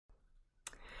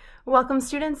Welcome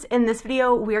students. In this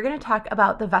video, we're going to talk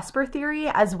about the VSEPR theory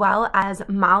as well as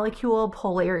molecule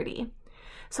polarity.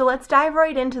 So let's dive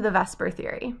right into the VSEPR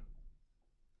theory.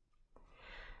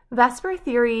 VSEPR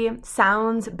theory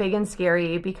sounds big and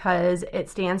scary because it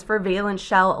stands for valence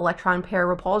shell electron pair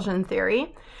repulsion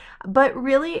theory, but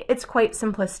really it's quite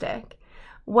simplistic.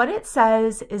 What it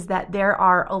says is that there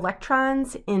are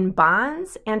electrons in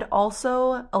bonds and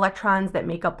also electrons that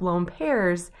make up lone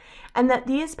pairs, and that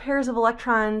these pairs of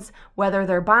electrons, whether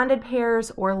they're bonded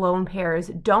pairs or lone pairs,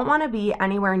 don't want to be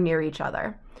anywhere near each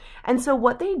other. And so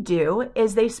what they do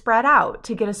is they spread out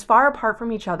to get as far apart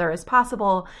from each other as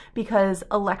possible because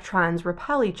electrons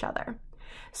repel each other.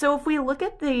 So if we look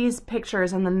at these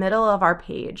pictures in the middle of our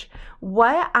page,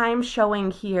 what I'm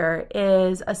showing here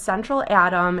is a central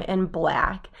atom in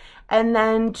black and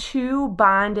then two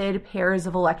bonded pairs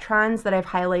of electrons that I've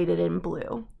highlighted in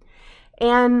blue.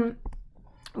 And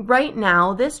right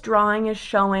now, this drawing is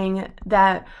showing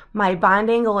that my bond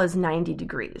angle is 90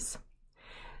 degrees.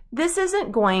 This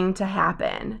isn't going to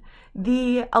happen.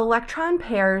 The electron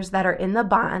pairs that are in the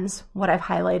bonds, what I've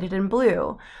highlighted in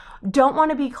blue, don't want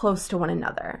to be close to one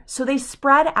another. So they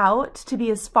spread out to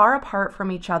be as far apart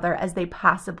from each other as they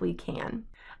possibly can.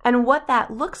 And what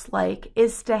that looks like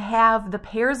is to have the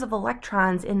pairs of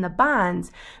electrons in the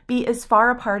bonds be as far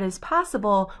apart as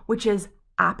possible, which is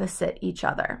opposite each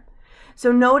other.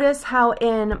 So notice how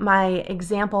in my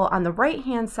example on the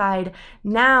right-hand side,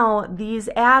 now these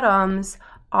atoms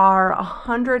are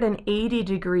 180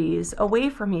 degrees away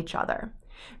from each other,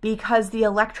 because the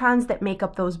electrons that make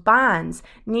up those bonds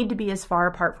need to be as far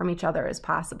apart from each other as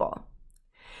possible.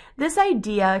 This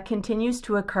idea continues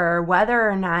to occur whether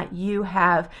or not you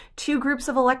have two groups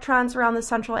of electrons around the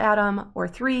central atom, or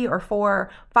 3 or 4,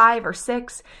 5 or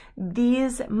 6.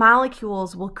 These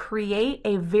molecules will create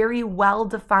a very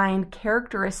well-defined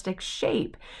characteristic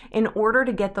shape in order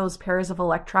to get those pairs of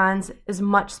electrons as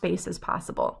much space as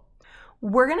possible.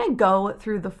 We're going to go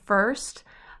through the first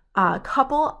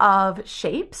couple of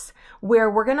shapes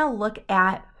where we're going to look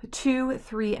at 2,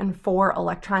 3, and 4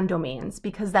 electron domains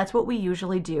because that's what we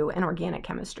usually do in organic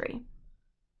chemistry.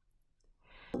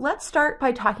 Let's start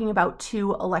by talking about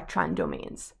 2 electron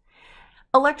domains.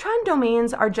 Electron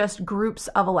domains are just groups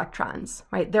of electrons,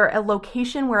 right? They're a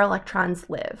location where electrons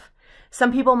live.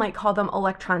 Some people might call them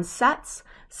electron sets.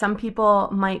 Some people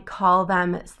might call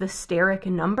them the steric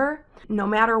number. No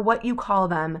matter what you call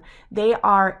them, they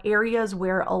are areas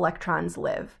where electrons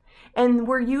live. And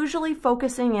we're usually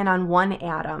focusing in on one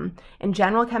atom. In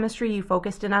general chemistry, you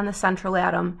focused in on the central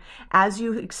atom. As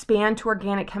you expand to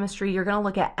organic chemistry, you're going to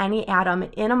look at any atom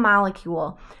in a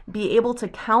molecule, be able to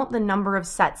count the number of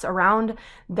sets around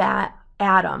that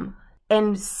atom,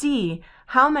 and see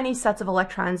how many sets of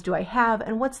electrons do I have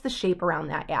and what's the shape around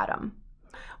that atom.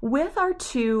 With our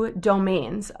 2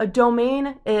 domains, a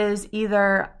domain is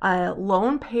either a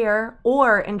lone pair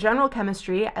or, in general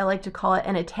chemistry, I like to call it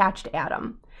an attached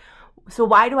atom. So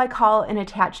why do I call it an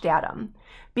attached atom?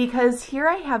 Because here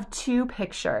I have 2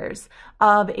 pictures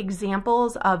of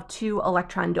examples of 2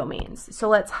 electron domains. So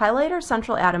let's highlight our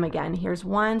central atom again. Here's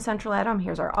one central atom,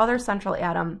 here's our other central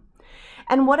atom.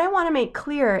 And what I want to make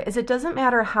clear is it doesn't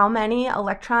matter how many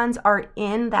electrons are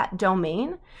in that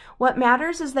domain. What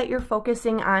matters is that you're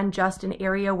focusing on just an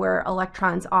area where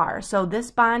electrons are. So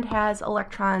this bond has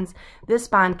electrons, this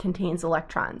bond contains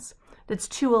electrons. That's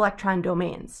 2 electron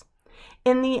domains.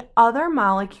 In the other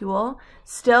molecule,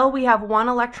 still we have 1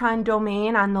 electron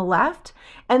domain on the left,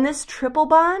 and this triple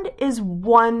bond is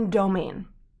 1 domain.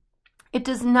 It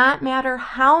does not matter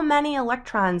how many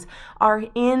electrons are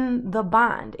in the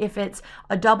bond. If it's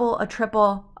a double, a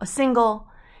triple, a single,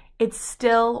 it's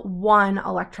still 1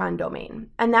 electron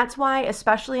domain. And that's why,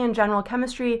 especially in general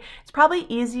chemistry, it's probably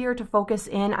easier to focus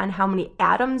in on how many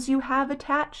atoms you have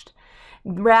attached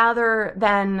rather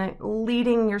than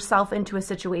leading yourself into a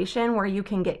situation where you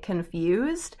can get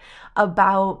confused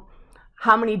about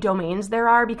how many domains there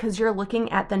are because you're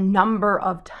looking at the number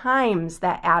of times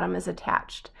that atom is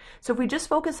attached. So if we just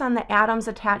focus on the atoms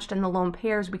attached and the lone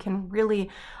pairs, we can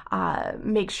really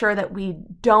make sure that we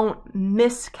don't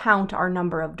miscount our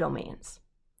number of domains.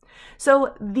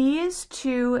 So these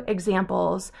 2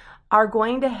 examples are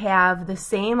going to have the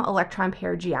same electron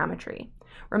pair geometry.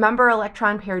 Remember,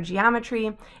 electron pair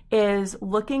geometry is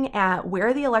looking at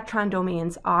where the electron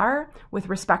domains are with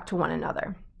respect to one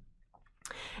another.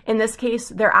 In this case,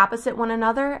 they're opposite one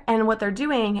another, and what they're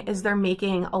doing is they're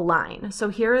making a line. So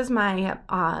here is my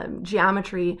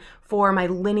geometry for my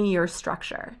linear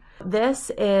structure. This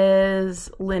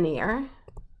is linear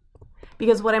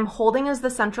because what I'm holding is the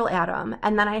central atom,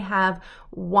 and then I have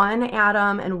 1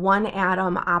 atom and 1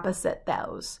 atom opposite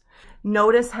those.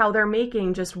 Notice how they're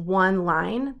making just one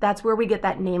line. That's where we get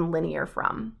that name linear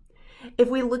from. If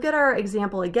we look at our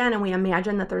example again and we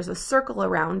imagine that there's a circle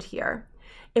around here,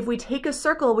 if we take a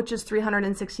circle which is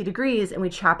 360 degrees and we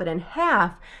chop it in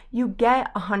half, you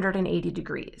get 180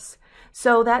 degrees.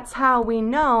 So that's how we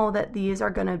know that these are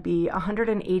going to be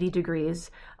 180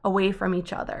 degrees away from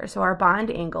each other. So our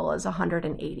bond angle is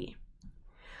 180.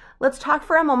 Let's talk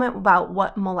for a moment about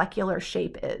what molecular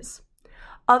shape is.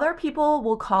 Other people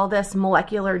will call this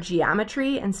molecular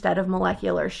geometry instead of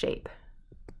molecular shape.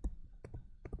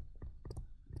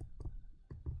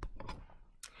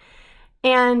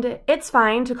 And it's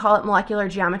fine to call it molecular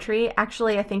geometry.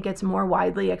 Actually, I think it's more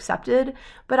widely accepted,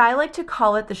 but I like to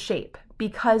call it the shape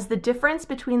because the difference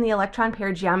between the electron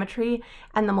pair geometry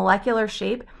and the molecular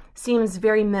shape seems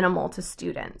very minimal to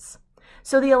students.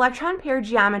 So the electron pair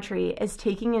geometry is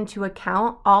taking into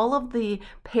account all of the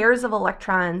pairs of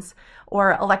electrons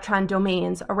or electron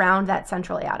domains around that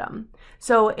central atom.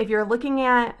 So if you're looking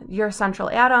at your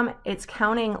central atom, it's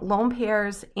counting lone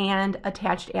pairs and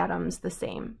attached atoms the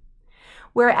same.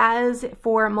 Whereas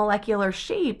for molecular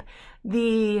shape,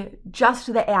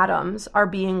 just the atoms are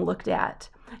being looked at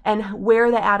and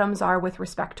where the atoms are with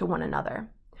respect to one another.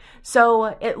 So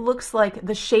it looks like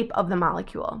the shape of the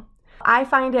molecule. I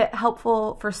find it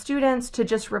helpful for students to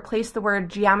just replace the word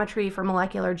geometry for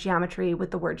molecular geometry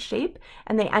with the word shape,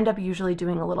 and they end up usually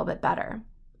doing a little bit better.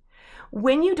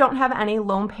 When you don't have any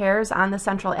lone pairs on the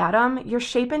central atom, your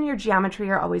shape and your geometry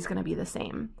are always going to be the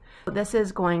same. This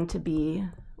is going to be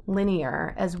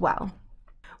linear as well.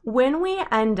 When we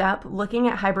end up looking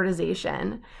at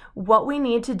hybridization, what we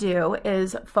need to do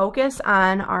is focus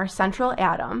on our central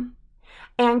atom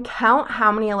and count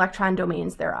how many electron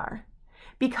domains there are.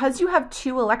 Because you have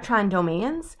 2 electron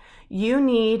domains, you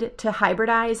need to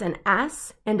hybridize an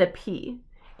S and a P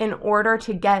in order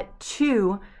to get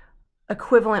 2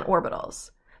 equivalent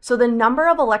orbitals. So the number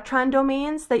of electron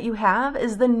domains that you have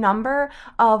is the number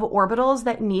of orbitals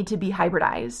that need to be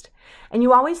hybridized. And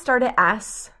you always start at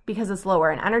S because it's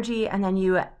lower in energy, and then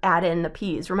you add in the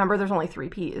P's. Remember, there's only 3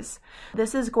 P's.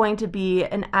 This is going to be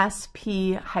an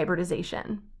SP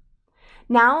hybridization.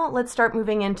 Now let's start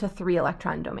moving into 3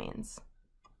 electron domains.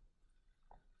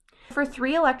 For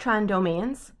 3 electron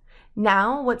domains,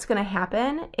 now what's going to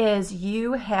happen is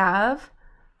you have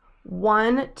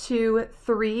 1, 2,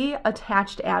 3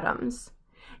 attached atoms.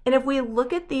 And if we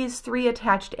look at these 3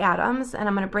 attached atoms, and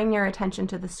I'm going to bring your attention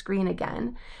to the screen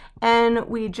again, and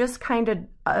we just kind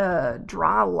of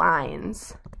draw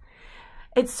lines,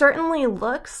 it certainly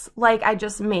looks like I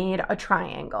just made a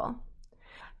triangle.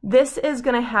 This is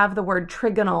going to have the word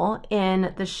trigonal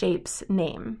in the shape's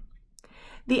name.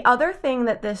 The other thing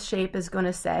that this shape is going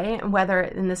to say, and whether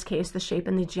in this case the shape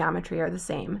and the geometry are the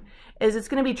same, is it's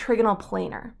going to be trigonal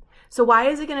planar. So why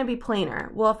is it going to be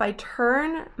planar? Well, if I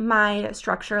turn my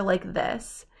structure like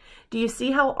this, do you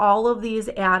see how all of these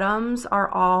atoms are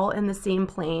all in the same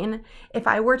plane? If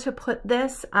I were to put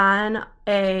this on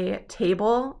a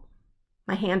table,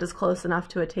 my hand is close enough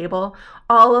to a table,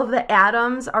 all of the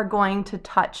atoms are going to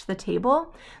touch the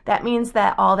table. That means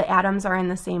that all the atoms are in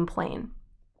the same plane.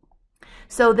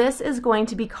 So this is going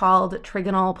to be called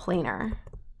trigonal planar.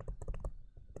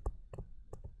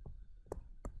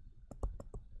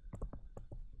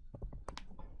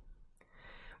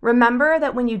 Remember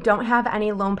that when you don't have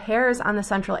any lone pairs on the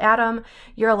central atom,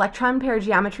 your electron pair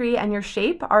geometry and your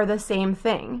shape are the same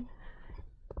thing.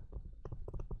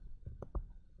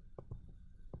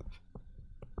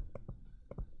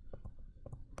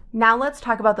 Now let's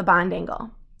talk about the bond angle.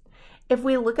 If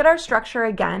we look at our structure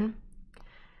again,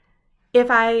 if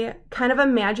I kind of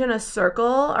imagine a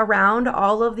circle around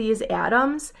all of these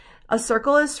atoms, a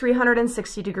circle is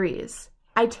 360 degrees.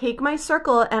 I take my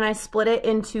circle and I split it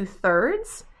into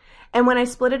thirds. And when I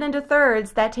split it into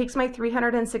thirds, that takes my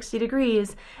 360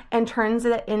 degrees and turns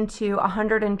it into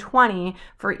 120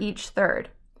 for each third.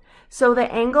 So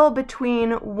the angle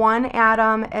between one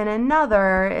atom and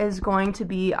another is going to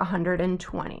be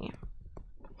 120.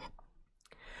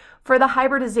 For the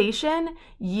hybridization,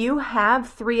 you have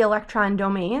 3 electron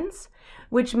domains,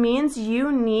 which means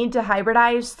you need to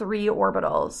hybridize 3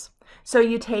 orbitals. So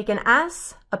you take an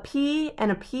S, a P,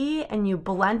 and you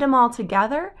blend them all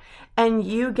together, and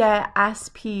you get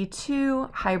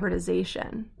sp2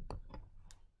 hybridization.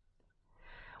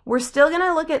 We're still going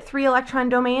to look at 3 electron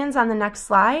domains on the next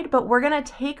slide, but we're going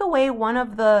to take away one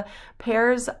of the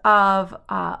pairs of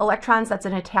electrons that's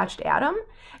an attached atom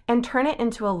and turn it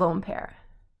into a lone pair.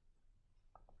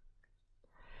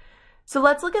 So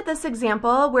let's look at this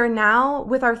example where now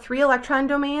with our 3 electron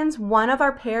domains, one of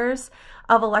our pairs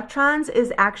of electrons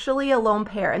is actually a lone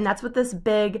pair, and that's what this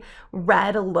big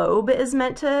red lobe is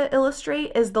meant to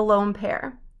illustrate, is the lone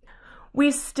pair.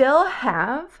 We still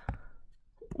have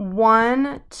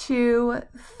 1, 2,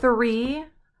 3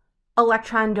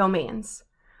 electron domains,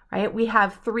 right? We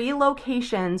have 3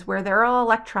 locations where there are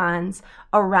electrons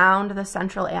around the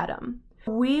central atom.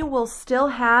 We will still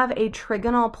have a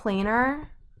trigonal planar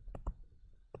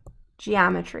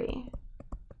geometry.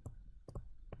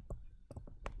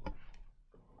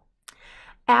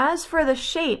 As for the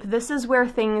shape, this is where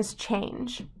things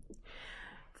change.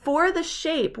 For the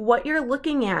shape, what you're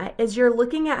looking at is you're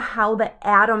looking at how the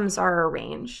atoms are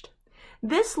arranged.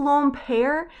 This lone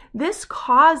pair, this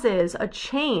causes a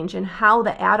change in how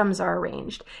the atoms are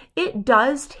arranged. It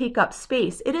does take up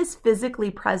space. It is physically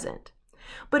present.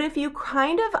 But if you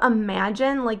kind of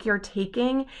imagine like you're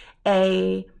taking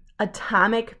an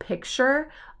atomic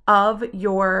picture of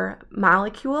your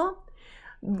molecule,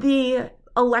 the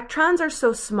electrons are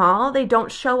so small, they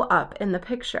don't show up in the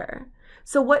picture.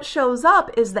 So what shows up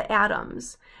is the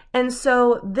atoms. And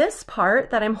so this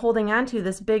part that I'm holding onto,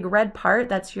 this big red part,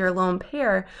 that's your lone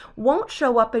pair, won't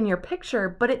show up in your picture,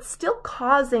 but it's still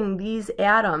causing these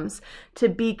atoms to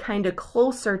be kind of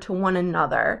closer to one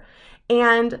another.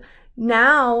 And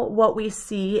now what we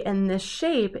see in this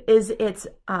shape is it's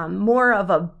more of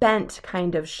a bent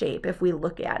kind of shape if we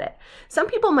look at it. Some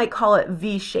people might call it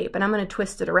V shape, and I'm going to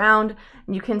twist it around.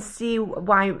 And you can see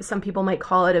why some people might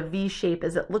call it a V shape,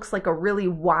 is it looks like a really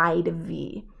wide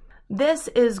V. This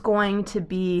is going to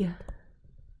be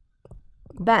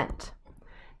bent.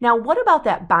 Now what about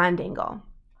that bond angle?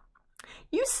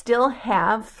 You still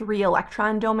have 3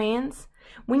 electron domains.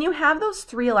 When you have those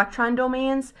 3 electron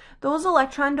domains, those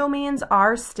electron domains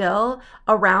are still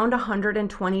around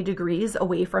 120 degrees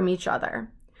away from each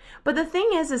other. But the thing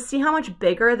is see how much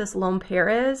bigger this lone pair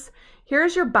is?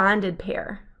 Here's your bonded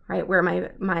pair, right, where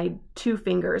my 2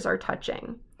 fingers are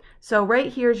touching. So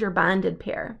right here's your bonded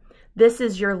pair. This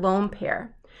is your lone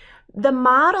pair. The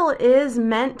model is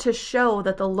meant to show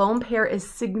that the lone pair is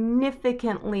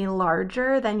significantly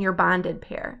larger than your bonded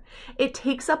pair. It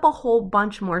takes up a whole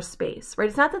bunch more space, right?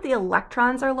 It's not that the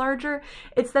electrons are larger,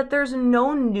 it's that there's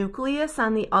no nucleus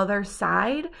on the other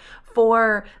side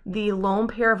for the lone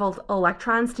pair of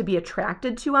electrons to be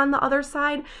attracted to on the other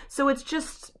side. So it's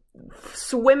just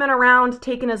swimming around,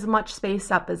 taking as much space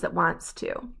up as it wants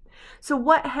to. So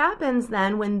what happens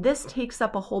then when this takes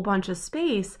up a whole bunch of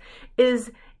space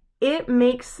is it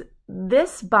makes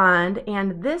this bond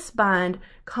and this bond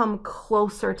come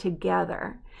closer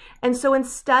together. And so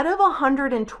instead of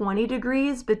 120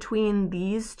 degrees between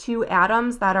these 2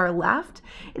 atoms that are left,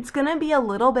 it's going to be a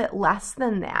little bit less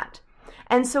than that.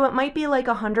 And so it might be like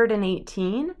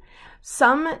 118.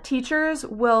 Some teachers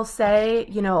will say,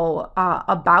 you know,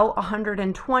 about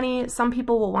 120. Some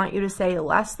people will want you to say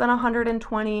less than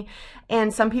 120.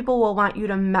 And some people will want you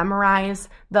to memorize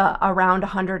the around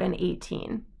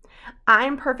 118.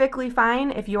 I'm perfectly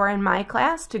fine if you're in my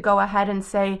class to go ahead and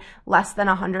say less than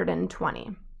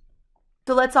 120.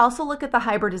 So let's also look at the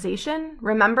hybridization.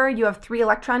 Remember, you have 3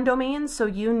 electron domains, so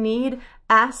you need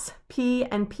S, P,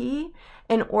 and P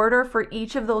in order for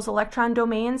each of those electron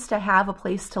domains to have a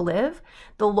place to live.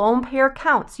 The lone pair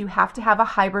counts. You have to have a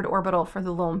hybrid orbital for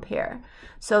the lone pair.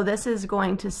 So this is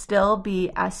going to still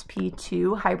be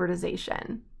sp2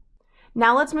 hybridization.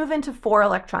 Now let's move into 4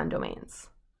 electron domains.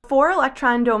 4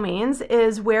 electron domains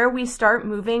is where we start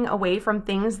moving away from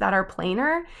things that are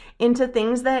planar into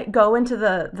things that go into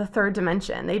the 3rd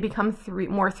dimension. They become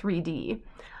more 3D.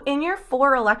 In your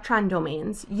 4 electron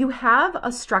domains, you have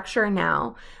a structure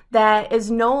now that is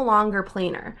no longer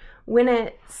planar. When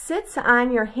it sits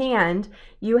on your hand,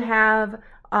 you have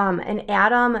an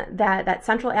atom that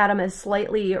central atom is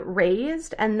slightly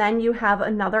raised, and then you have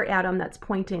another atom that's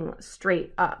pointing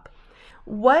straight up.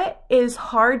 What is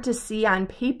hard to see on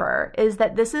paper is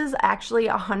that this is actually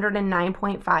a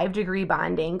 109.5 degree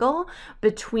bond angle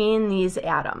between these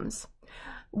atoms.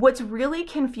 What's really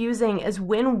confusing is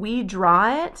when we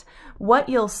draw it, what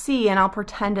you'll see, and I'll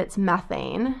pretend it's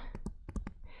methane,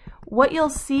 what you'll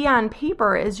see on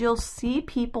paper is you'll see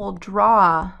people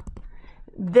draw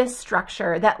this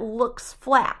structure that looks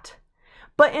flat.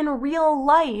 But in real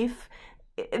life,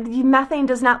 methane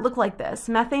does not look like this.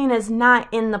 Methane is not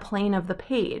in the plane of the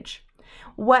page.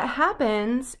 What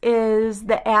happens is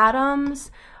the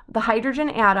atoms, the hydrogen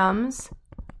atoms,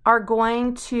 are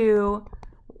going to,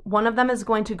 one of them is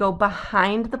going to go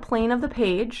behind the plane of the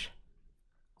page,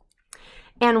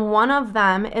 and one of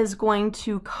them is going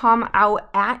to come out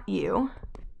at you,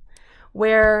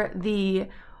 where the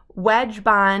wedge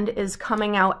bond is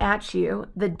coming out at you,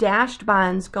 the dashed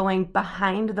bond's going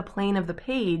behind the plane of the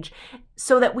page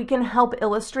so that we can help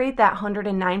illustrate that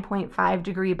 109.5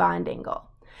 degree bond angle.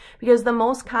 Because the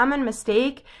most common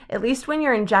mistake, at least when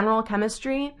you're in general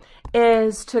chemistry,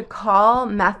 is to call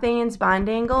methane's bond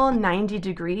angle 90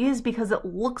 degrees because it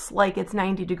looks like it's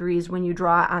 90 degrees when you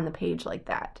draw it on the page like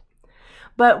that.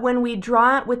 But when we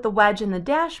draw it with the wedge and the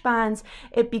dash bonds,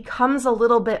 it becomes a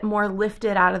little bit more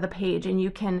lifted out of the page, and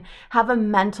you can have a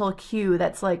mental cue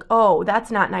that's like, oh, that's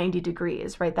not 90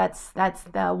 degrees, right? That's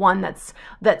the one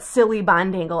that silly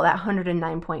bond angle, that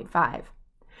 109.5.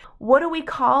 What do we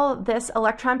call this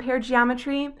electron pair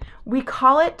geometry? We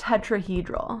call it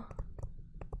tetrahedral.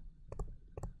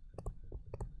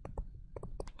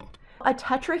 A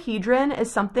tetrahedron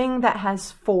is something that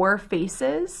has 4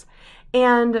 faces.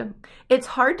 And it's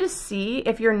hard to see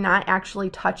if you're not actually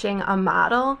touching a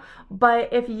model,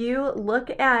 but if you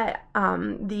look at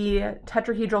the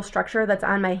tetrahedral structure that's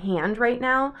on my hand right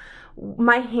now,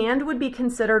 my hand would be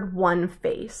considered one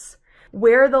face.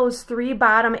 Where those 3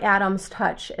 bottom atoms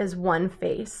touch is one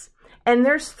face. And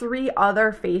there's 3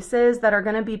 other faces that are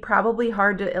going to be probably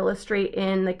hard to illustrate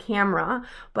in the camera,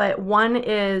 but one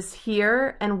is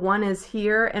here, and one is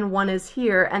here, and one is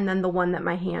here, and then the one that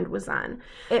my hand was on.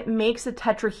 It makes a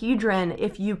tetrahedron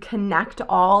if you connect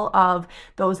all of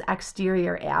those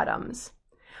exterior atoms.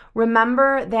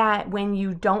 Remember that when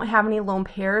you don't have any lone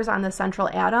pairs on the central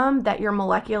atom, that your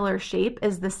molecular shape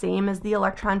is the same as the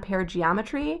electron pair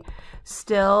geometry,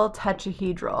 still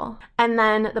tetrahedral. And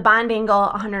then the bond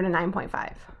angle,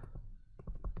 109.5.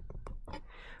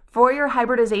 For your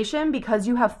hybridization, because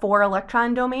you have 4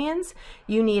 electron domains,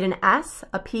 you need an S,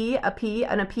 a P,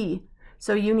 and a P.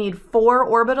 So you need 4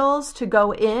 orbitals to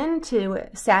go in to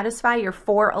satisfy your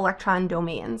 4 electron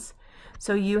domains.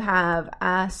 So you have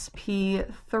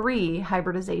sp3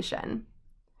 hybridization.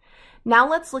 Now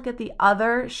let's look at the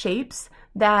other shapes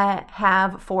that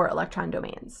have 4 electron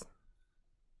domains.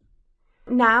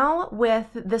 Now with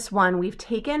this one, we've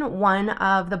taken one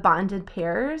of the bonded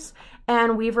pairs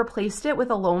and we've replaced it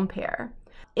with a lone pair.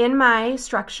 In my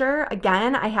structure,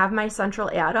 again, I have my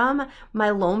central atom.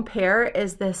 My lone pair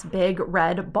is this big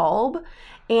red bulb,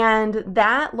 and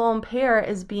that lone pair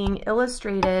is being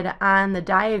illustrated on the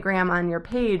diagram on your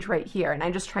page right here. And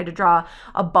I just tried to draw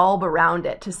a bulb around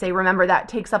it to say, remember, that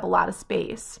takes up a lot of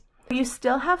space. You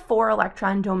still have 4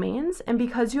 electron domains, and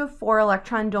because you have 4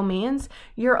 electron domains,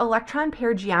 your electron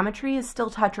pair geometry is still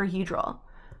tetrahedral.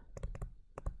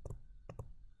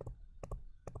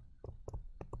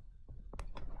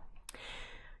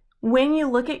 When you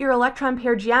look at your electron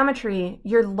pair geometry,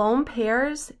 your lone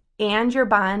pairs and your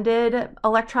bonded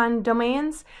electron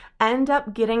domains end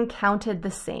up getting counted the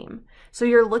same. So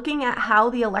you're looking at how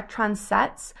the electron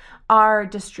sets are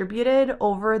distributed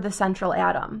over the central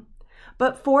atom.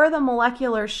 But for the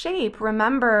molecular shape,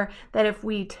 remember that if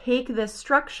we take this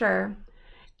structure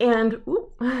and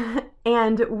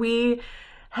we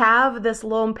have this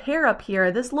lone pair up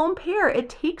here, this lone pair, it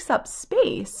takes up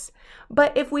space.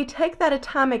 But if we take that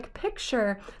atomic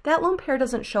picture, that lone pair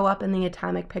doesn't show up in the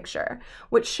atomic picture.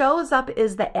 What shows up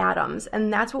is the atoms,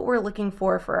 and that's what we're looking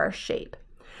for our shape.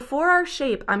 For our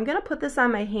shape, I'm going to put this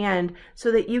on my hand so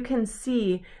that you can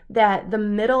see that the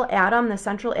middle atom, the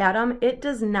central atom, it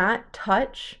does not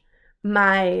touch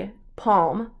my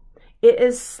palm. It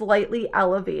is slightly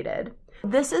elevated.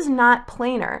 This is not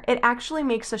planar. It actually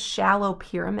makes a shallow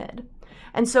pyramid.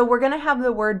 And so we're going to have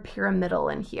the word pyramidal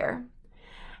in here.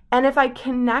 And if I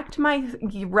connect my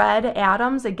red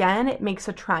atoms again, it makes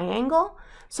a triangle.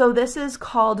 So this is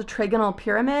called trigonal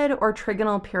pyramid or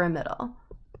trigonal pyramidal.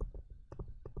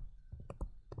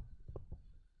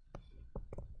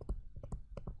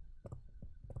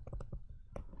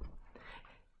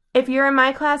 If you're in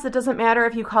my class, it doesn't matter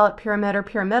if you call it pyramid or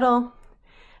pyramidal.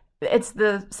 It's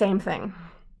the same thing.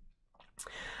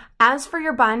 As for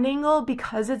your bond angle,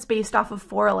 because it's based off of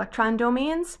 4 electron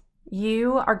domains,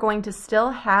 you are going to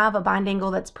still have a bond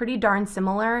angle that's pretty darn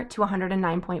similar to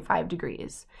 109.5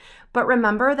 degrees. But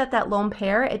remember that that lone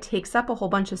pair, it takes up a whole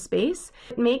bunch of space.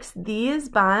 It makes these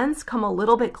bonds come a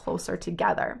little bit closer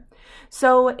together.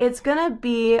 So it's going to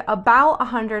be about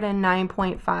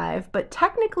 109.5, but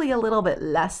technically a little bit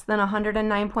less than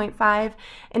 109.5.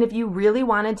 And if you really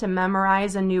wanted to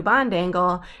memorize a new bond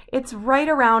angle, it's right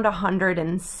around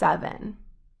 107.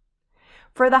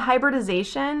 For the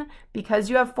hybridization, because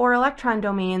you have 4 electron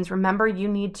domains, remember you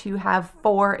need to have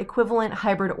 4 equivalent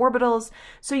hybrid orbitals.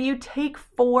 So you take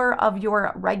 4 of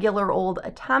your regular old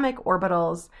atomic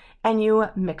orbitals and you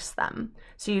mix them.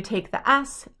 So you take the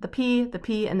S, the P,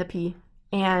 and the P,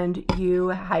 and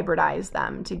you hybridize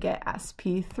them to get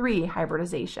sp3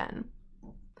 hybridization.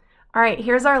 All right,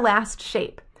 here's our last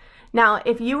shape. Now,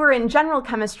 if you were in general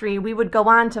chemistry, we would go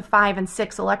on to 5 and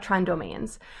 6 electron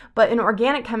domains. But in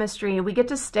organic chemistry, we get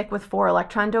to stick with 4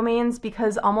 electron domains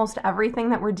because almost everything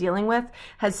that we're dealing with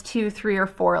has 2, 3, or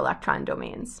 4 electron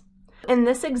domains. In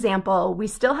this example, we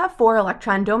still have 4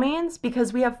 electron domains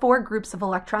because we have 4 groups of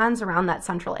electrons around that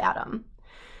central atom.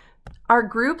 Our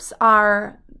groups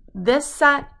are this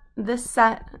set,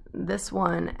 this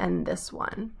one, and this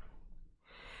one.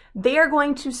 They are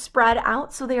going to spread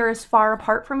out so they are as far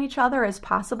apart from each other as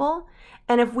possible.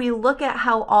 And if we look at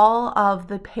how all of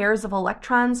the pairs of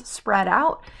electrons spread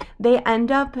out, they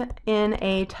end up in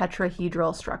a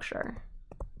tetrahedral structure.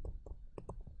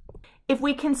 If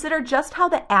we consider just how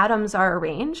the atoms are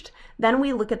arranged, then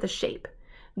we look at the shape.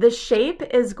 The shape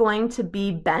is going to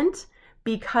be bent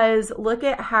because look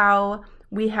at how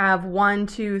we have 1,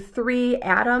 2, 3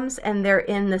 atoms and they're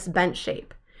in this bent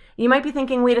shape. You might be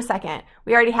thinking, wait a second,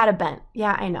 we already had a bent.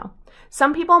 Yeah, I know.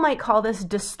 Some people might call this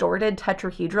distorted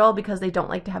tetrahedral because they don't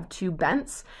like to have 2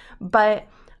 bents, but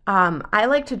I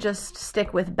like to just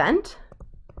stick with bent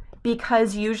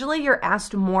because usually you're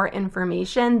asked more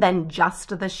information than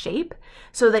just the shape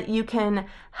so that you can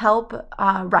help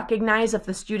recognize if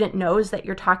the student knows that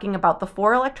you're talking about the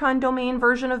 4 electron domain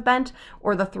version of bent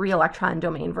or the 3 electron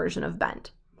domain version of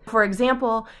bent. For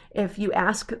example, if you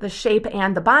ask the shape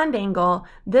and the bond angle,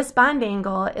 this bond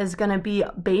angle is going to be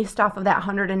based off of that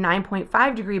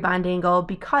 109.5 degree bond angle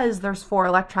because there's 4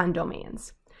 electron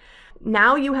domains.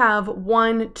 Now you have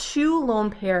 1, 2 lone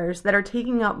pairs that are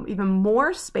taking up even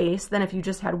more space than if you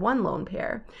just had 1 lone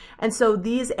pair. And so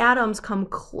these atoms come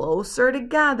closer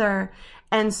together.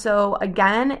 And so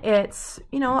again, it's,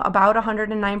 about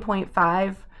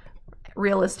 109.5.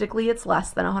 Realistically, it's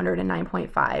less than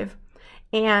 109.5.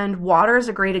 And water is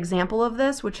a great example of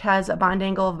this, which has a bond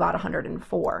angle of about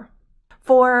 104.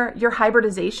 For your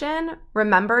hybridization,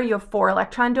 remember you have 4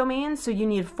 electron domains, so you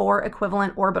need 4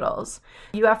 equivalent orbitals.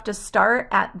 You have to start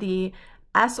at the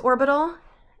s orbital,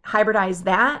 hybridize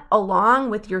that along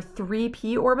with your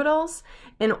 3p orbitals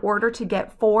in order to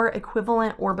get 4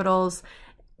 equivalent orbitals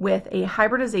with a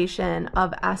hybridization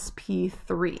of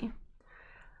sp3.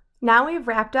 Now we've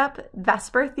wrapped up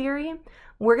VSEPR theory.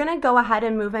 We're going to go ahead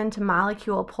and move into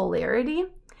molecule polarity.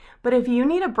 But if you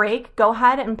need a break, go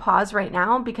ahead and pause right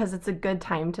now because it's a good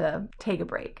time to take a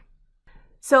break.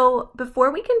 So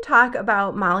before we can talk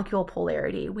about molecule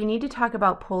polarity, we need to talk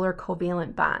about polar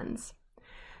covalent bonds.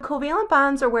 Covalent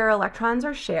bonds are where electrons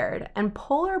are shared, and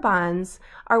polar bonds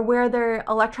are where their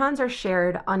electrons are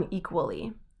shared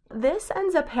unequally. This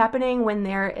ends up happening when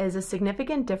there is a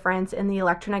significant difference in the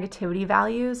electronegativity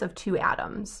values of 2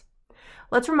 atoms.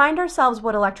 Let's remind ourselves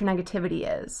what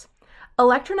electronegativity is.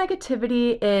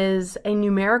 Electronegativity is a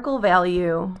numerical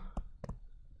value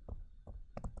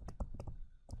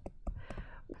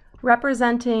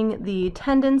representing the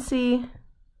tendency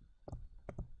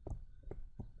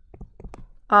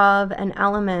of an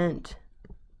element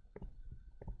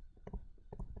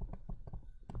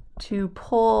to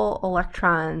pull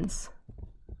electrons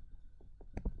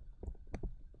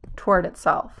toward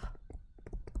itself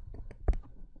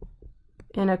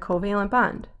in a covalent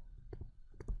bond.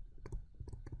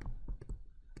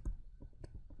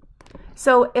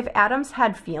 So if atoms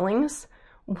had feelings,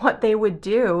 what they would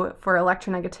do for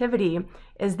electronegativity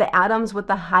is the atoms with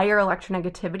the higher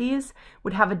electronegativities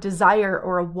would have a desire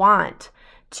or a want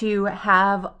to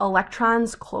have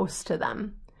electrons close to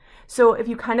them. So if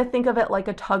you kind of think of it like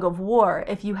a tug of war,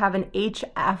 if you have an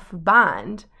HF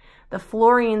bond, the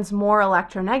fluorine's more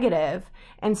electronegative,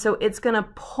 and so it's going to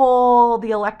pull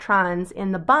the electrons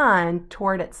in the bond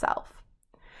toward itself.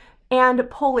 And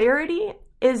polarity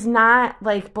is not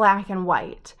like black and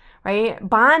white, right?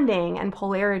 Bonding and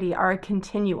polarity are a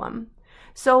continuum.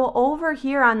 So over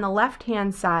here on the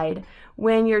left-hand side,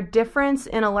 when your difference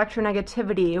in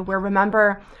electronegativity, where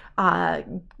remember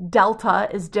delta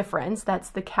is difference, that's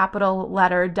the capital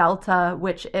letter delta,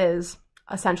 which is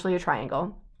essentially a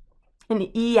triangle. And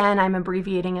En I'm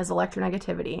abbreviating as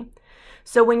electronegativity.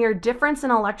 So when your difference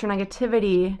in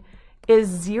electronegativity is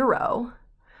 0,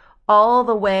 all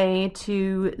the way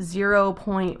to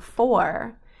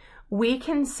 0.4, we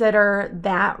consider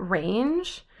that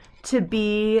range to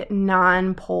be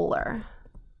nonpolar.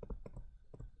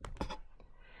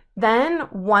 Then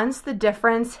once the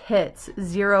difference hits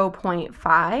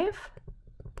 0.5,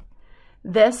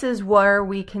 this is where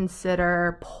we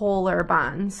consider polar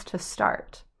bonds to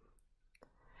start.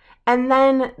 And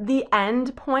then the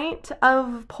end point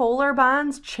of polar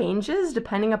bonds changes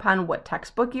depending upon what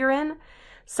textbook you're in.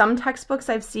 Some textbooks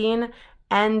I've seen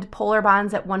end polar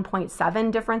bonds at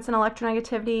 1.7 difference in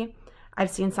electronegativity. I've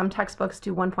seen some textbooks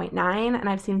do 1.9, and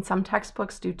I've seen some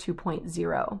textbooks do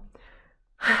 2.0.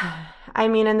 I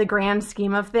mean, in the grand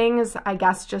scheme of things, I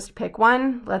guess just pick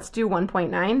one. Let's do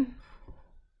 1.9.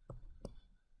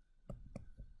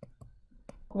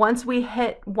 Once we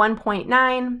hit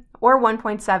 1.9 or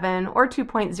 1.7 or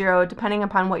 2.0, depending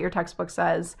upon what your textbook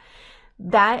says,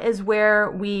 that is where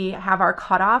we have our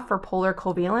cutoff for polar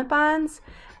covalent bonds.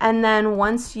 And then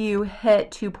once you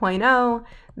hit 2.0,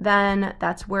 then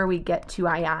that's where we get to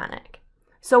ionic.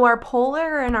 So our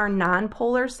polar and our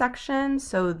nonpolar sections,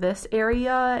 so this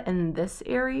area and this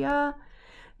area,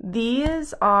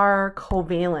 these are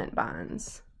covalent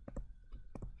bonds.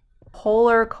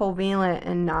 Polar covalent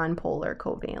and nonpolar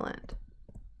covalent.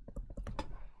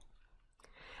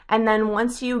 And then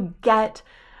once you get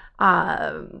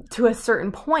to a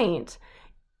certain point,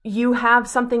 you have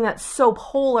something that's so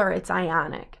polar it's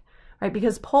ionic, right?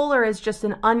 Because polar is just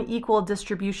an unequal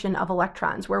distribution of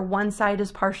electrons where one side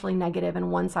is partially negative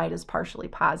and one side is partially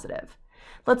positive.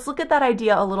 Let's look at that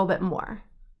idea a little bit more.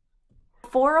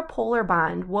 For a polar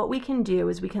bond, what we can do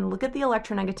is we can look at the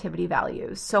electronegativity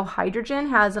values. So hydrogen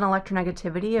has an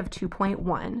electronegativity of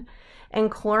 2.1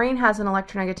 and chlorine has an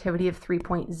electronegativity of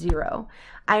 3.0.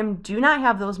 I do not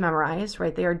have those memorized,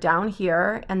 right? They are down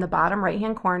here in the bottom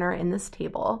right-hand corner in this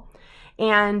table.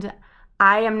 And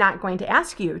I am not going to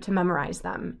ask you to memorize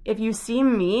them. If you see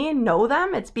me know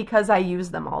them, it's because I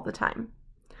use them all the time.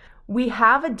 We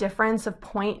have a difference of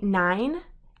 0.9,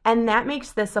 and that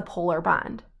makes this a polar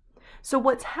bond. So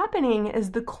what's happening is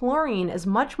the chlorine is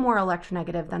much more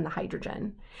electronegative than the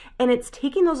hydrogen. And it's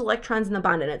taking those electrons in the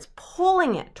bond and it's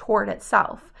pulling it toward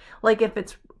itself. Like if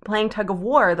it's playing tug of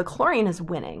war, the chlorine is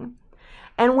winning.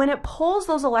 And when it pulls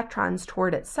those electrons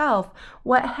toward itself,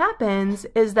 what happens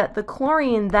is that the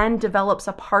chlorine then develops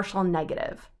a partial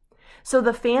negative. So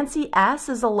the fancy S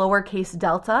is a lowercase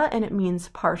delta and it means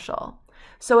partial.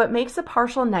 So it makes a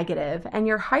partial negative and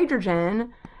your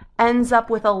hydrogen ends up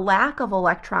with a lack of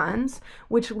electrons,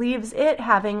 which leaves it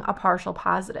having a partial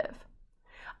positive.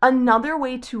 Another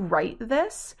way to write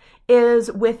this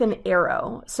is with an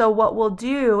arrow. So what we'll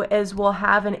do is we'll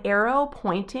have an arrow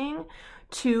pointing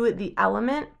to the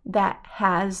element that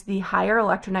has the higher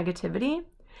electronegativity.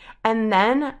 And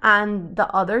then on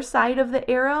the other side of the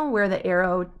arrow, where the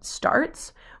arrow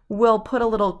starts, we'll put a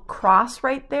little cross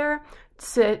right there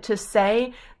to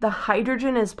say the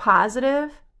hydrogen is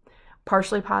positive,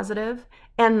 partially positive,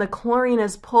 and the chlorine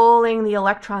is pulling the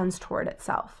electrons toward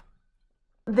itself.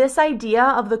 This idea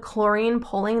of the chlorine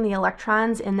pulling the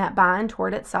electrons in that bond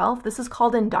toward itself, this is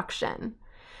called induction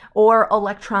or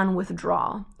electron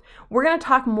withdrawal. We're going to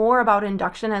talk more about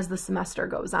induction as the semester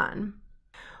goes on.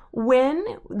 When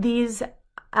these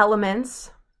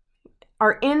elements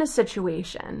are in a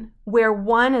situation where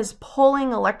one is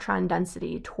pulling electron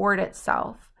density toward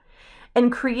itself, and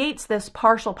creates this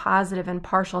partial positive and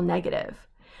partial negative.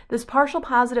 This partial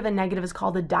positive and negative is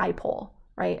called a dipole,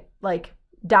 right? Like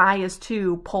di is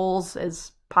two, poles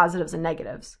is positives and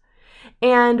negatives.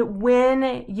 And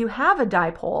when you have a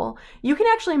dipole, you can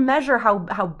actually measure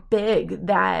how big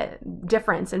that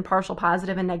difference in partial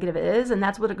positive and negative is, and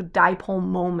that's what a dipole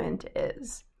moment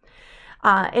is.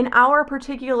 In our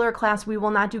particular class, we will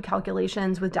not do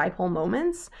calculations with dipole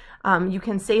moments. You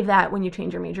can save that when you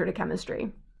change your major to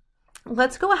chemistry.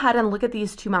 Let's go ahead and look at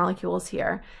these two molecules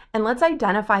here, and let's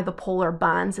identify the polar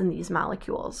bonds in these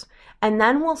molecules. And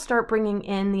then we'll start bringing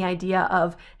in the idea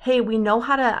of, hey, we know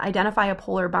how to identify a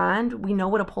polar bond, we know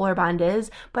what a polar bond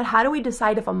is, but how do we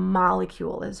decide if a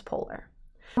molecule is polar?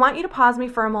 I want you to pause me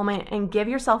for a moment and give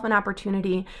yourself an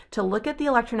opportunity to look at the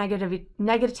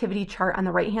electronegativity chart on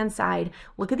the right-hand side,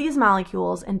 look at these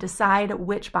molecules, and decide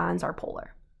which bonds are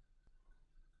polar.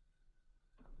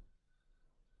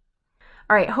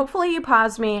 All right, hopefully you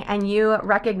paused me and you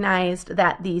recognized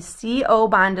that the CO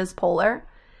bond is polar,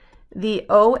 the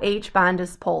OH bond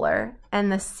is polar,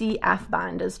 and the CF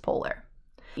bond is polar.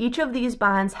 Each of these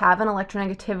bonds have an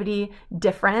electronegativity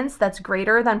difference that's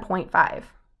greater than 0.5.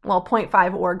 Well,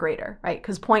 0.5 or greater, right?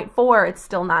 Because 0.4, it's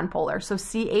still nonpolar. So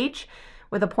CH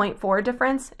with a 0.4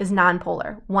 difference is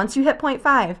nonpolar. Once you hit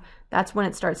 0.5, that's when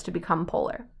it starts to become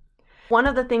polar. One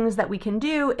of the things that we can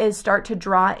do is start to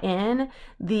draw in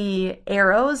the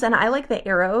arrows, and I like the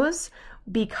arrows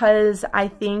because I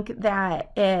think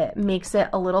that it makes it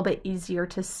a little bit easier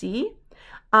to see.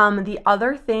 The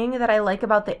other thing that I like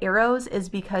about the arrows is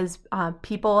because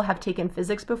people have taken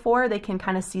physics before, they can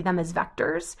kind of see them as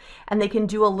vectors, and they can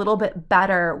do a little bit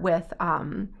better with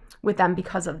them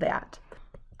because of that.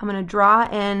 I'm going to draw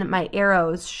in my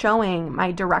arrows showing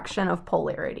my direction of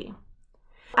polarity.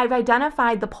 I've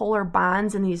identified the polar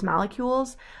bonds in these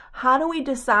molecules. How do we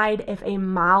decide if a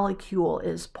molecule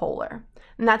is polar?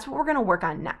 And that's what we're going to work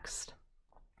on next.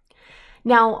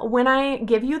 Now, when I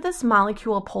give you this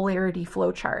molecule polarity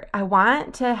flowchart, I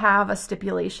want to have a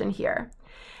stipulation here.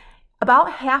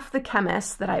 About half the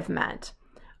chemists that I've met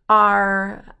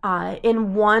are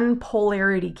in one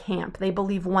polarity camp. They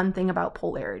believe one thing about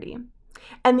polarity.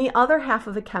 And the other half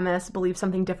of the chemists believe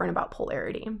something different about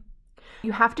polarity.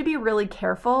 You have to be really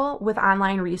careful with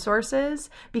online resources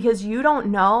because you don't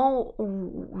know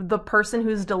the person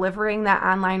who's delivering that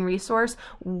online resource,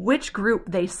 which group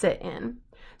they sit in.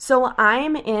 So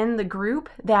I'm in the group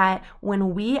that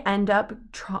when we end up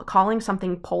calling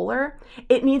something polar,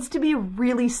 it needs to be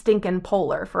really stinking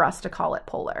polar for us to call it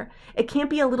polar. It can't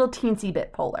be a little teensy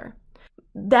bit polar.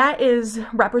 That is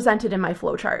represented in my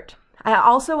flowchart. I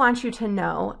also want you to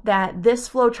know that this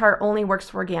flowchart only works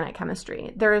for organic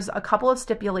chemistry. There's a couple of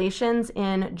stipulations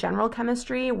in general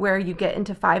chemistry where you get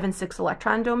into 5 and 6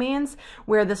 electron domains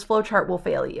where this flowchart will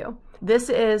fail you.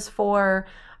 This is for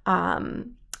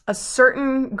a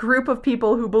certain group of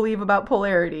people who believe about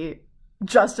polarity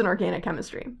just in organic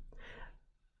chemistry.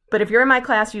 But if you're in my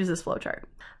class, use this flowchart.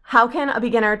 How can a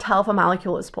beginner tell if a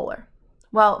molecule is polar?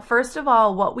 Well, first of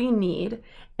all, what we need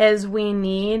is we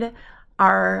need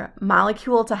our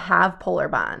molecule to have polar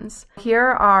bonds. Here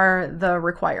are the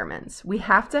requirements. We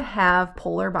have to have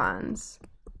polar bonds.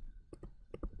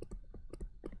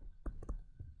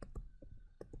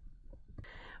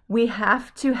 We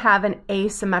have to have an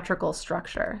asymmetrical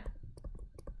structure.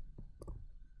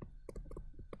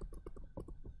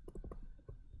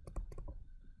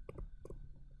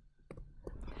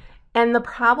 And the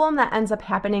problem that ends up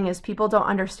happening is people don't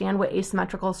understand what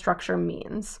asymmetrical structure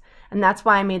means. And that's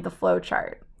why I made the flow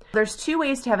chart. There's 2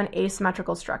 ways to have an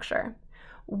asymmetrical structure.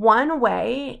 One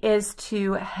way is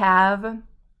to have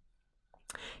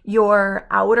your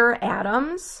outer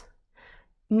atoms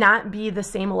not be the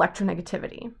same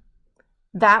electronegativity.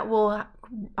 That will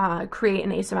create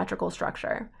an asymmetrical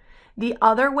structure. The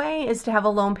other way is to have a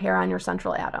lone pair on your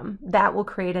central atom. That will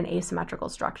create an asymmetrical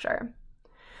structure.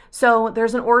 So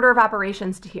there's an order of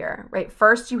operations to here, right?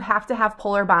 First, you have to have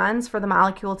polar bonds for the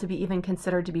molecule to be even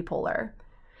considered to be polar.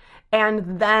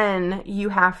 And then you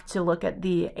have to look at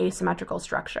the asymmetrical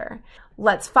structure.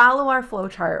 Let's follow our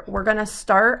flowchart. We're going to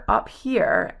start up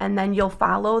here, and then you'll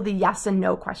follow the yes and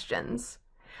no questions.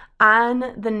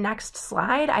 On the next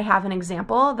slide, I have an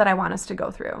example that I want us to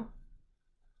go through.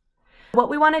 What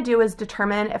we want to do is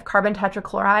determine if carbon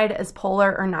tetrachloride is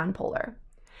polar or nonpolar.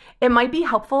 It might be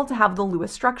helpful to have the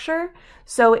Lewis structure.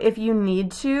 So if you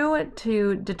need to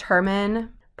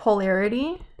determine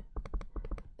polarity,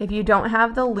 if you don't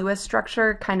have the Lewis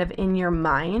structure kind of in your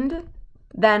mind,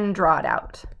 then draw it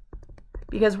out.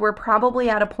 Because we're probably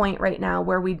at a point right now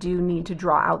where we do need to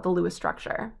draw out the Lewis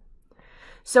structure.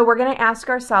 So we're going to ask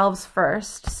ourselves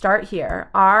first, start here,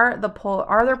 are there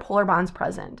polar bonds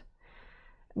present?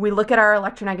 We look at our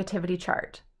electronegativity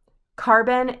chart.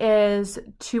 Carbon is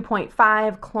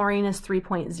 2.5, chlorine is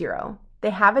 3.0. They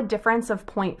have a difference of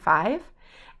 0.5,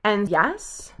 and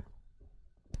yes,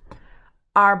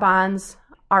 our bonds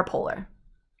are polar.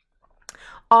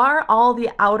 Are all the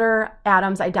outer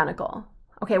atoms identical?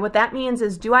 Okay, what that means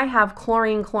is, do I have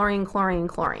chlorine, chlorine, chlorine,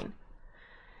 chlorine?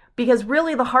 Because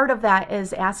really the heart of that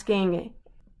is asking,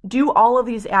 do all of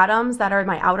these atoms that are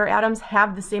my outer atoms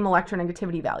have the same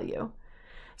electronegativity value?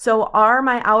 So are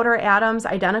my outer atoms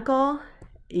identical?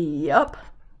 Yep.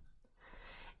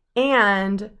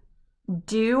 And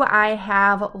do I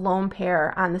have lone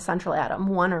pair on the central atom,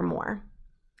 1 or more?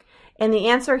 And the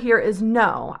answer here is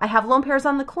no. I have lone pairs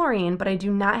on the chlorine, but I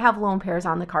do not have lone pairs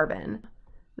on the carbon.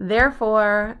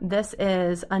 Therefore, this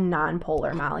is a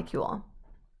nonpolar molecule.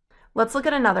 Let's look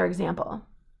at another example.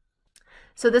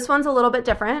 So this one's a little bit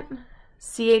different.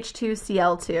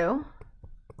 CH2Cl2.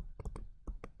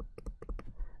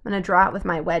 I'm going to draw it with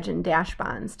my wedge and dash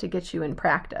bonds to get you in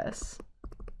practice.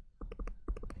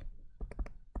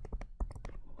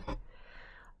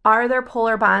 Are there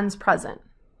polar bonds present?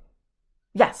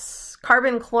 Yes,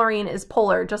 carbon-chlorine is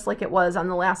polar, just like it was on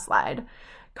the last slide.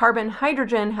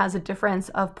 Carbon-hydrogen has a difference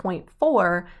of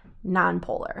 0.4,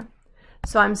 nonpolar.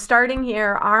 So I'm starting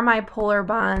here, are my polar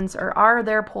bonds, or are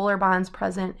there polar bonds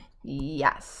present?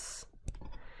 Yes.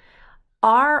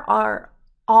 Are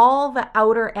all the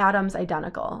outer atoms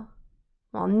identical?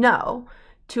 Well, no.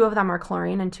 2 of them are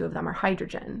chlorine and 2 of them are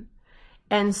hydrogen.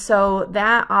 And so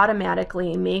that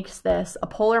automatically makes this a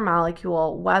polar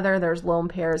molecule whether there's lone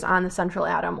pairs on the central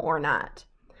atom or not.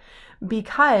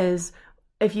 Because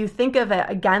if you think of it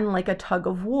again like a tug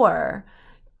of war,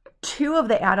 2 of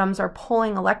the atoms are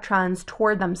pulling electrons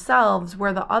toward themselves,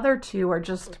 where the other 2 are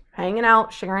just hanging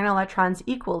out, sharing electrons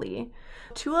equally.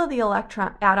 2 of the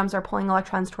atoms are pulling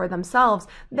electrons toward themselves.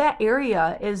 That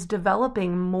area is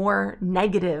developing more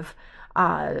negative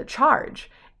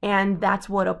charge. And that's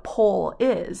what a pole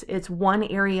is. It's one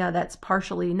area that's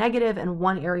partially negative and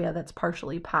one area that's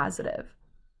partially positive.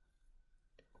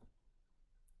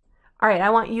 All right, I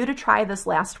want you to try this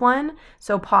last one.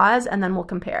 So pause and then we'll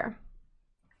compare.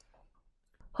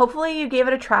 Hopefully you gave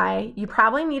it a try. You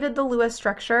probably needed the Lewis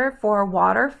structure for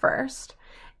water first.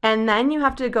 And then you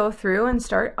have to go through and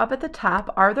start up at the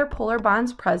top. Are there polar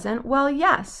bonds present? Well,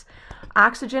 yes.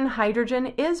 Oxygen,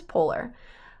 hydrogen is polar.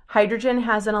 Hydrogen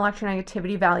has an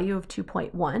electronegativity value of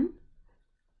 2.1,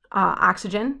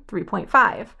 oxygen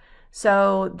 3.5.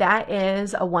 So that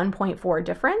is a 1.4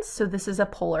 difference. So this is a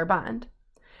polar bond.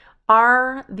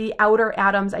 Are the outer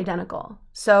atoms identical?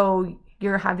 So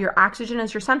you have your oxygen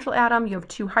as your central atom. You have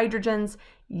 2 hydrogens.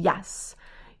 Yes.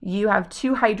 You have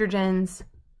 2 hydrogens.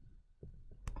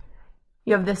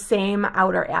 You have the same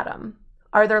outer atom.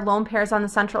 Are there lone pairs on the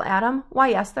central atom? Why,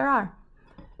 yes, there are.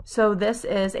 So this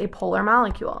is a polar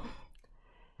molecule.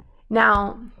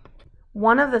 Now,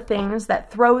 one of the things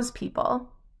that throws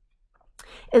people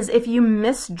is if you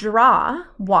misdraw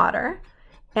water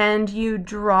and you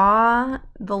draw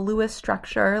the Lewis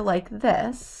structure like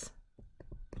this,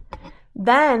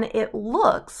 then it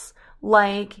looks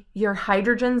like your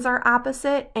hydrogens are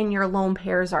opposite and your lone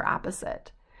pairs are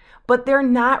opposite. But they're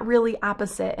not really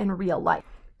opposite in real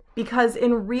life, because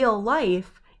in real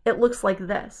life, it looks like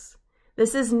this.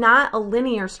 This is not a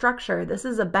linear structure. This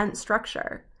is a bent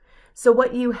structure. So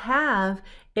what you have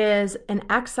is an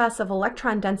excess of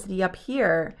electron density up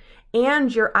here,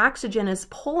 and your oxygen is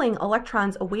pulling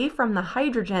electrons away from the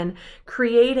hydrogen,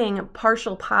 creating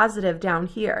partial positive down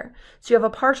here. So you have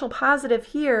a partial positive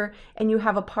here, and you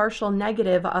have a partial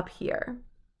negative up here.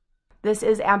 This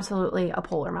is absolutely a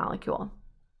polar molecule.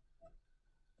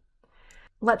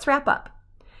 Let's wrap up.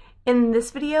 In this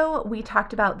video, we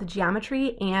talked about the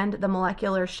geometry and the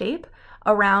molecular shape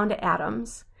around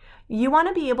atoms. You want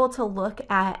to be able to look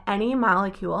at any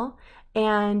molecule,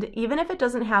 and even if it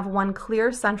doesn't have one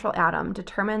clear central atom,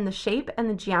 determine the shape and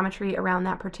the geometry around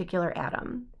that particular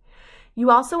atom. You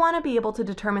also want to be able to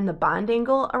determine the bond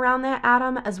angle around that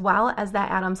atom, as well as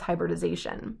that atom's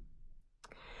hybridization.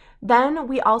 Then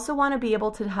we also want to be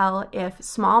able to tell if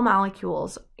small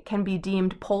molecules can be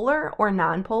deemed polar or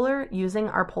nonpolar using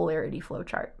our polarity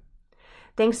flowchart.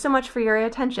 Thanks so much for your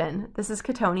attention. This is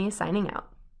Katoni signing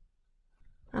out.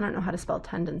 I don't know how to spell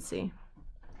tendency.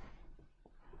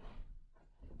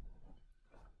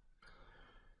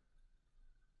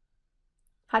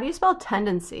 How do you spell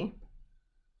tendency?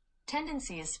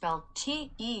 Tendency is spelled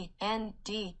T-E-N-D-E-N-C-Y.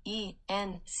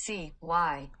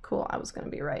 Cool, I was going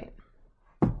to be right.